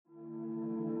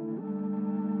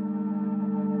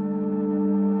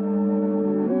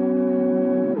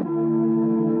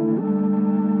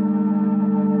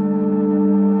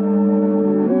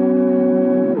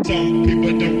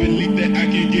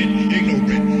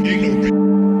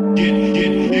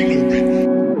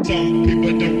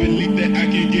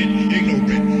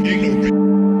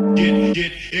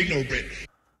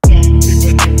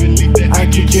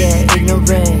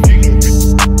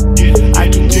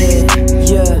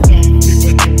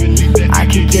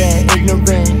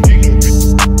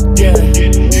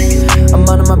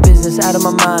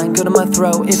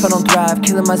if I don't thrive.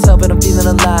 Killing myself and I'm feeling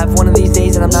alive. One of these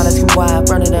days and I'm not asking why.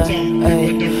 Run it up,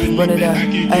 ayy, run it up,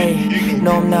 ayy.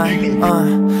 No I'm not,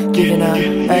 giving up,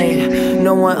 ayy.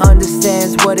 No one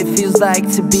understands what it feels like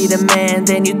to be the man.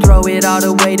 Then you throw it all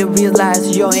away to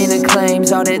realize your inner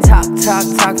claims. All that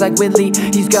talk like Willy,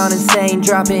 he's gone insane.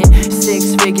 Dropping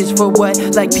 6 figures for what?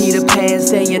 Like Peter Pan.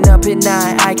 Staying up at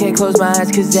night, I can't close my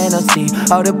eyes cause then I'll see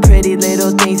all the pretty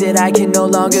little things that I can no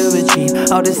longer achieve.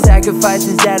 All the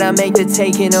sacrifices that I make, they're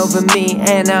taking over me.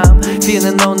 And I'm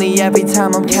feeling lonely every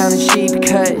time I'm counting sheep.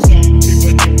 Cause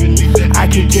I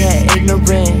could get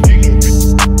ignorant,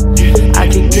 I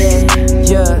could get,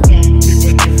 yeah,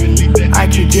 I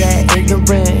could get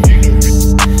ignorant,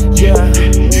 yeah.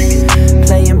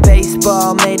 Playing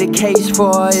baseball, made a case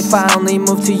for if I only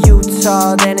move to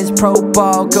Utah, then it's pro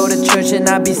ball. Go to church and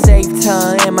I'd be safe,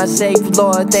 am I safe,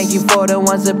 Lord? Thank you for the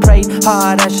ones that prayed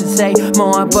hard. I should say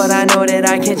more, but I know that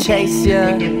I can't chase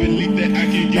ya.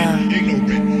 Nah.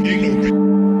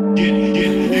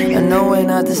 I know we're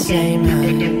not the same,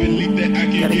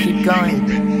 gotta keep going,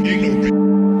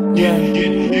 yeah.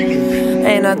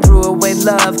 And I threw away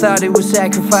love, thought it was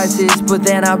sacrifices, but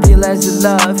then I realized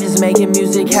that love is making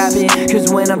music happen.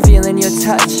 Cause when I'm feeling your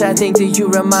touch, I think that you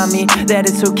remind me that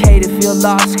it's okay to feel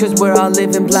lost, cause we're all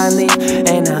living blindly.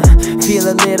 And I feel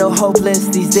a little hopeless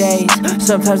these days,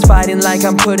 sometimes fighting like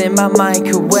I'm putting my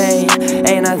mic away.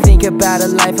 And I think about a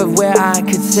life of where I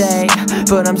could say,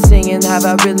 but I'm singing, have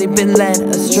I really been led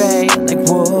astray? Like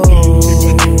whoa.